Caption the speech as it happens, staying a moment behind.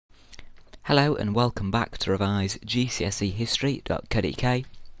Hello and welcome back to revise gcsehistory.co.uk.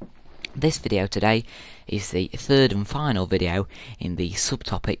 This video today is the third and final video in the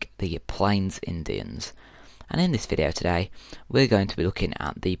subtopic the Plains Indians. And in this video today we're going to be looking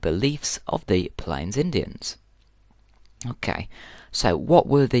at the beliefs of the Plains Indians. Okay, so what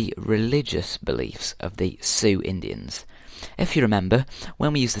were the religious beliefs of the Sioux Indians? If you remember,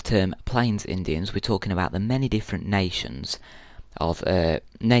 when we use the term Plains Indians, we're talking about the many different nations of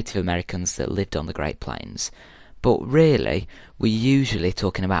Native Americans that lived on the Great Plains. But really, we're usually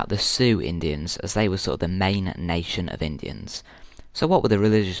talking about the Sioux Indians, as they were sort of the main nation of Indians. So what were the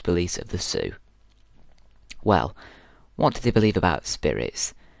religious beliefs of the Sioux? Well, what did they believe about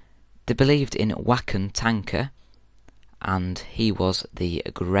spirits? They believed in Wakan Tanka, and he was the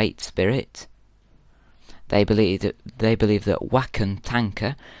Great Spirit. They believed that Wakan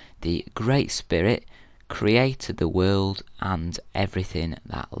Tanka, the Great Spirit, created the world and everything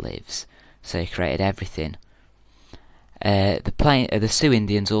that lives. So he created everything. The Sioux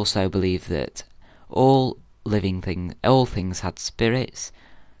Indians also believed that all things had spirits,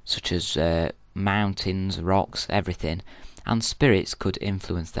 such as mountains, rocks, everything, and spirits could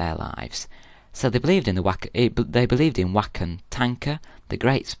influence their lives. So they believed in Wakan Tanka, the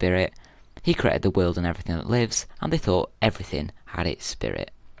Great Spirit. He created the world and everything that lives, and they thought everything had its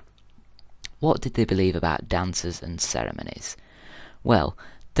spirit. What did they believe about dances and ceremonies? Well,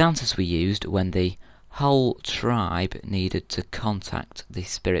 dances were used when the whole tribe needed to contact the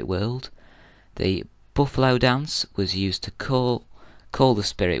spirit world. The buffalo dance was used to call the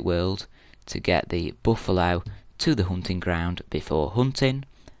spirit world to get the buffalo to the hunting ground before hunting.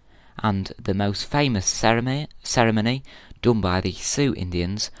 And the most famous ceremony done by the Sioux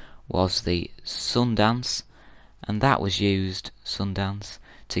Indians was the sun dance, and that was used,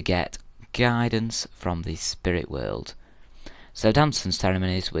 to get guidance from the spirit world. So dances and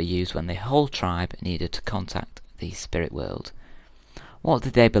ceremonies were used when the whole tribe needed to contact the spirit world. What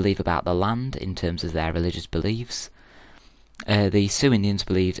did they believe about the land in terms of their religious beliefs? The Sioux Indians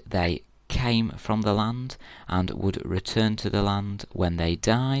believed they came from the land and would return to the land when they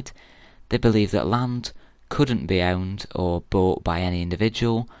died. They believed that land couldn't be owned or bought by any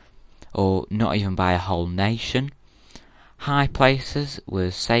individual, or not even by a whole nation. High places were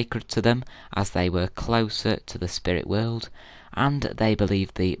sacred to them as they were closer to the spirit world, and they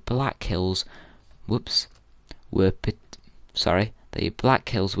believed the Black Hills were particularly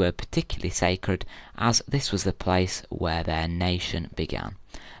sacred, as this was the place where their nation began.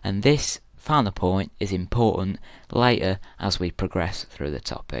 And this final point is important later as we progress through the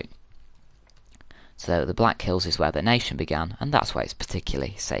topic. So the Black Hills is where the nation began, and that's why it's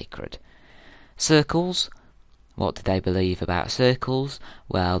particularly sacred. Circles. What did they believe about circles?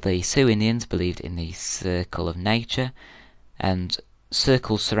 Well, the Sioux Indians believed in the circle of nature, and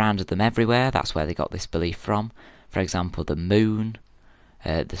circles surrounded them everywhere. That's where they got this belief from. For example, the moon,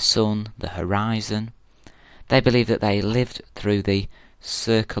 the sun, the horizon. They believed that they lived through the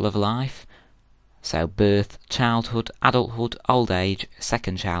circle of life, so birth, childhood, adulthood, old age,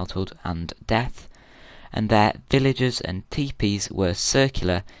 second childhood, and death. And their villages and teepees were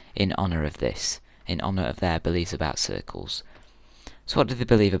circular in honour of this, in honour of their beliefs about circles. So what did they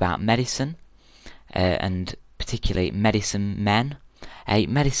believe about medicine, and particularly medicine men? A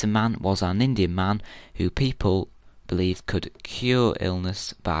medicine man was an Indian man who people believed could cure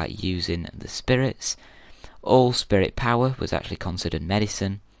illness by using the spirits. All spirit power was actually considered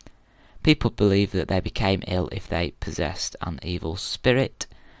medicine. People believed that they became ill if they possessed an evil spirit,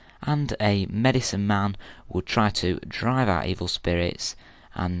 and a medicine man would try to drive out evil spirits,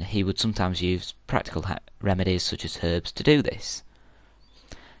 and he would sometimes use practical remedies such as herbs to do this.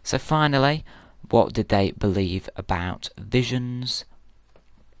 So finally, what did they believe about visions?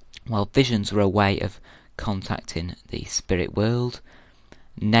 Well, visions were a way of contacting the spirit world.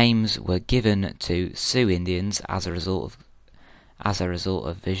 Names were given to Sioux Indians as a result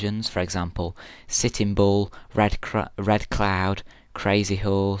of visions. For example, Sitting Bull, Red Cloud, Crazy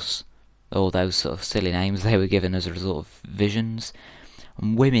Horse, all those sort of silly names they were given as a result of visions.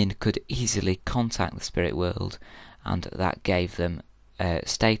 And women could easily contact the spirit world, and that gave them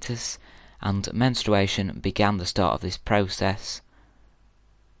status, and menstruation began the start of this process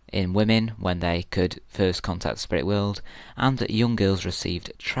in women when they could first contact the spirit world, and young girls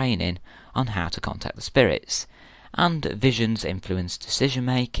received training on how to contact the spirits, and visions influenced decision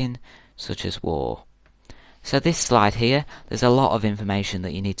making such as war. So this slide here, there's a lot of information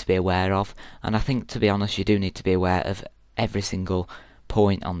that you need to be aware of, and I think, to be honest, you do need to be aware of every single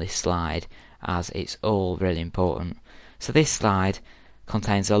point on this slide, as it's all really important. So this slide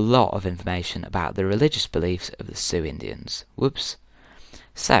contains a lot of information about the religious beliefs of the Sioux Indians.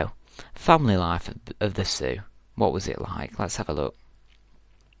 So, family life of the Sioux. What was it like? Let's have a look.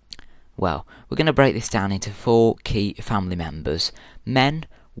 Well, we're going to break this down into 4 key family members: men,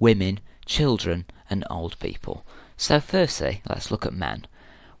 women, children and old people. So firstly, let's look at men.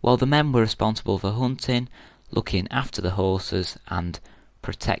 Well, the men were responsible for hunting, looking after the horses and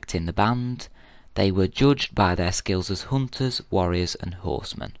protecting the band. They were judged by their skills as hunters, warriors and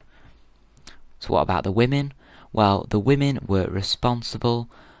horsemen. So what about the women? Well, the women were responsible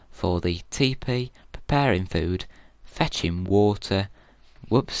for the teepee, preparing food, fetching water,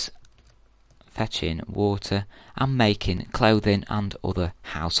 and making clothing and other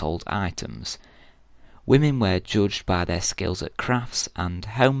household items. Women were judged by their skills at crafts and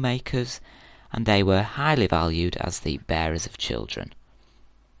homemakers, and they were highly valued as the bearers of children.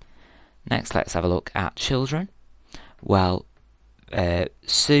 Next, let's have a look at children. Well,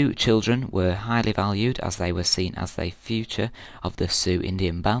 Sioux children were highly valued as they were seen as the future of the Sioux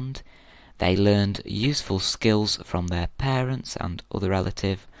Indian band. They learned useful skills from their parents and other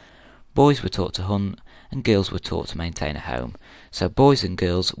relatives. Boys were taught to hunt and girls were taught to maintain a home. So boys and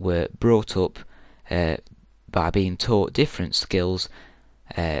girls were brought up by being taught different skills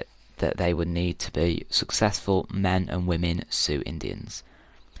that they would need to be successful men and women Sioux Indians.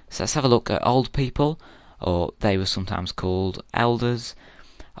 So let's have a look at old people, or they were sometimes called elders.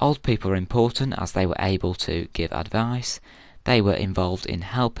 Old people are important as they were able to give advice. They were involved in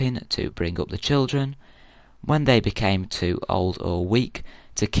helping to bring up the children. When they became too old or weak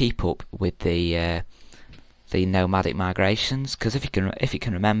to keep up with the nomadic migrations, because if you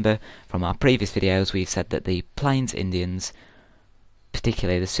can remember from our previous videos, we've said that the Plains Indians,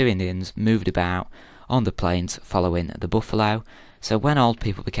 particularly the Sioux Indians, moved about on the plains following the buffalo. So when old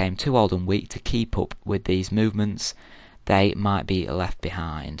people became too old and weak to keep up with these movements, they might be left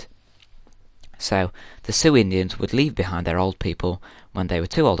behind. So the Sioux Indians would leave behind their old people when they were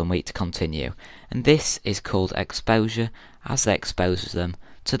too old and weak to continue, and this is called exposure, as they exposed them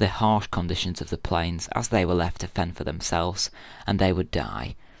to the harsh conditions of the plains as they were left to fend for themselves, and they would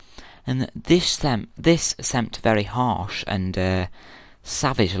die. And this seemed very harsh and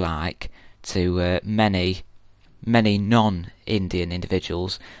savage-like to many non-Indian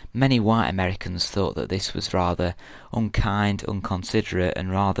individuals. Many white Americans thought that this was rather unkind, inconsiderate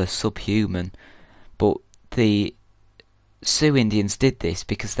and rather subhuman, but the Sioux Indians did this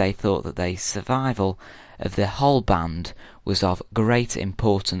because they thought that the survival of the whole band was of greater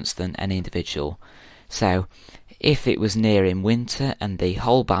importance than any individual. So if it was nearing winter and the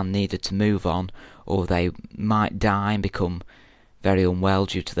whole band needed to move on, or they might die and become very unwell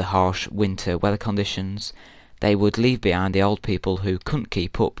due to the harsh winter weather conditions, they would leave behind the old people who couldn't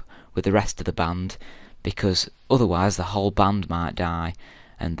keep up with the rest of the band, because otherwise the whole band might die,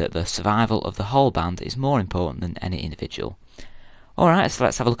 and that the survival of the whole band is more important than any individual. Alright, so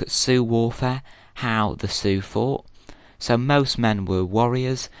let's have a look at Sioux warfare, how the Sioux fought. So most men were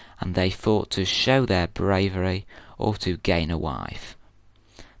warriors, and they fought to show their bravery or to gain a wife.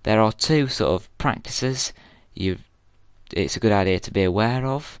 There are 2 sort of practices it's a good idea to be aware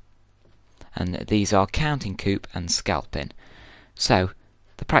of, and these are counting coup and scalping. So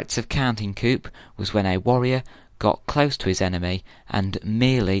the practice of counting coup was when a warrior got close to his enemy and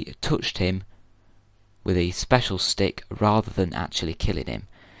merely touched him with a special stick rather than actually killing him.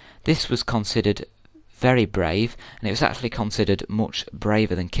 This was considered very brave, and it was actually considered much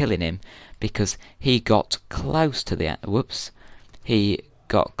braver than killing him, because he got close to the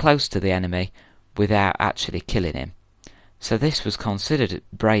enemy without actually killing him. So this was considered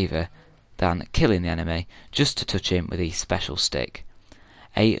braver than killing the enemy, just to touch him with a special stick.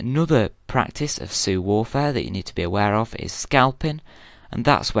 Another practice of Sioux warfare that you need to be aware of is scalping, and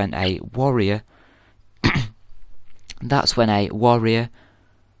that's when a warrior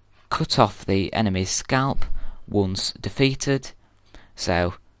cut off the enemy's scalp once defeated.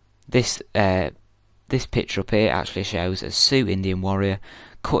 So this picture up here actually shows a Sioux Indian warrior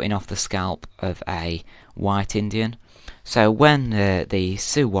cutting off the scalp of a white Indian. So when the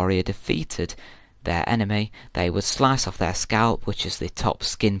Sioux warrior defeated their enemy, they would slice off their scalp, which is the top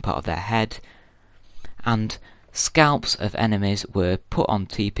skin part of their head, and scalps of enemies were put on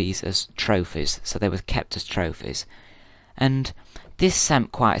teepees as trophies, so they were kept as trophies. And this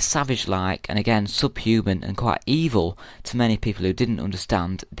seemed quite savage-like and again subhuman and quite evil to many people who didn't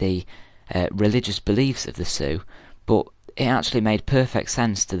understand the religious beliefs of the Sioux, but it actually made perfect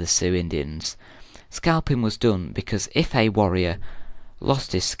sense to the Sioux Indians. Scalping was done because if a warrior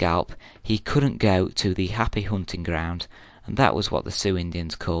lost his scalp, he couldn't go to the happy hunting ground, and that was what the Sioux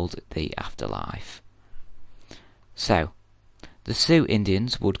Indians called the afterlife. So, the Sioux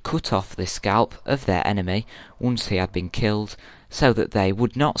Indians would cut off the scalp of their enemy once he had been killed, so that they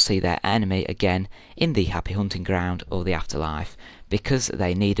would not see their enemy again in the happy hunting ground or the afterlife, because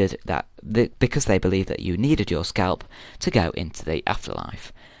they believed that you needed your scalp to go into the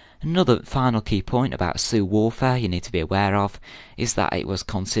afterlife. Another final key point about Sioux warfare you need to be aware of is that it was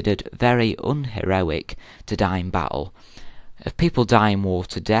considered very unheroic to die in battle. If people die in war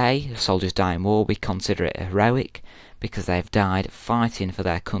today, if soldiers die in war, we consider it heroic because they've died fighting for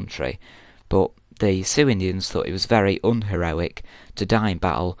their country. But the Sioux Indians thought it was very unheroic to die in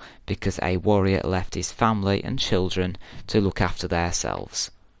battle because a warrior left his family and children to look after themselves.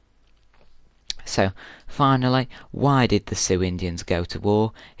 So, finally, why did the Sioux Indians go to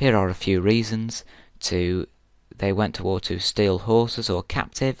war? Here are a few reasons. They went to war to steal horses or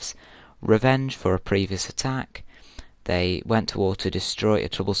captives, revenge for a previous attack, they went to war to destroy a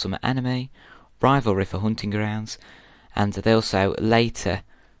troublesome enemy, rivalry for hunting grounds, and they also later,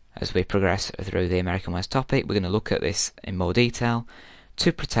 as we progress through the American West topic, we're going to look at this in more detail,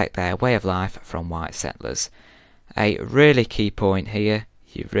 to protect their way of life from white settlers. A really key point here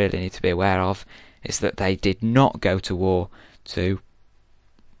you really need to be aware of is that they did not go to war to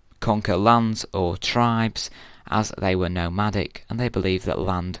conquer lands or tribes, as they were nomadic and they believed that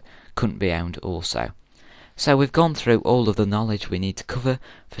land couldn't be owned also. So we've gone through all of the knowledge we need to cover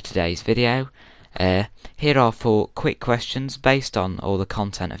for today's video. Here are 4 quick questions based on all the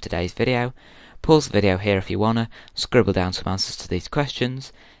content of today's video. Pause the video here if you wanna scribble down some answers to these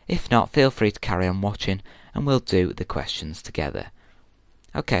questions. If not, feel free to carry on watching and we'll do the questions together.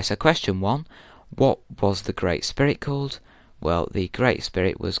 Okay, so question 1. What was the Great Spirit called? Well, the Great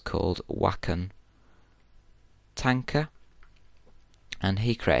Spirit was called Wakan Tanka, and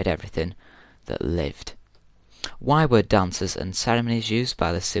he created everything that lived. Why were dances and ceremonies used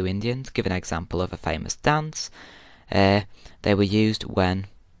by the Sioux Indians? Give an example of a famous dance. They were used when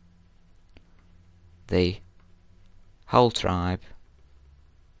the whole tribe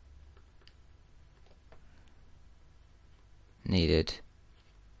needed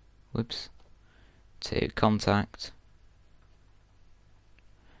to contact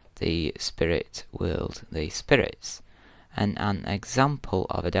the spirit world, the spirits. And an example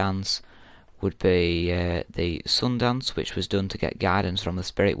of a dance would be the sun dance, which was done to get guidance from the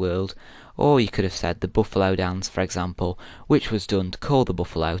spirit world, or you could have said the buffalo dance, for example, which was done to call the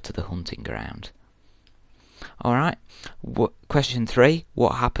buffalo to the hunting ground. Alright, question 3.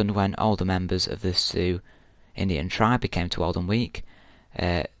 What happened when older members of the Sioux Indian tribe became too old and weak?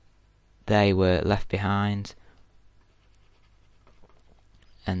 They were left behind,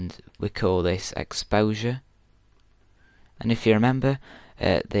 and we call this exposure. And if you remember,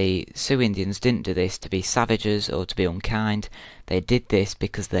 the Sioux Indians didn't do this to be savages or to be unkind. They did this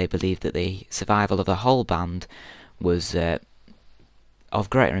because they believed that the survival of the whole band was of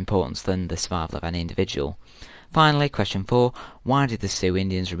greater importance than the survival of any individual. Finally, question 4. Why did the Sioux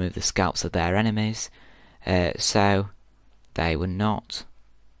Indians remove the scalps of their enemies? So they would not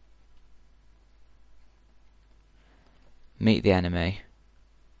meet their enemy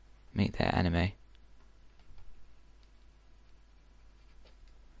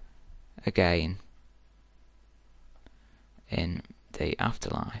again in the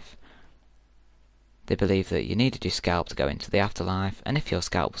afterlife. They believed that you needed your scalp to go into the afterlife, and if your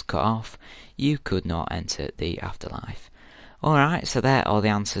scalp was cut off, you could not enter the afterlife. Alright, so there are the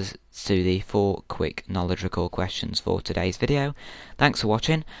answers to the 4 quick knowledge recall questions for today's video. Thanks for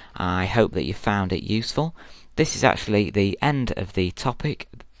watching. I hope that you found it useful. This is actually the end of the topic,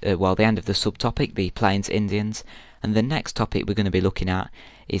 the end of the subtopic, the Plains Indians, and the next topic we're going to be looking at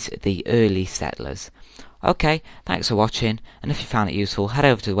is the early settlers. Okay, thanks for watching, and if you found it useful, head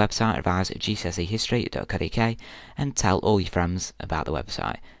over to the website advise@gcsehistory.co.uk and tell all your friends about the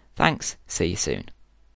website. Thanks, see you soon.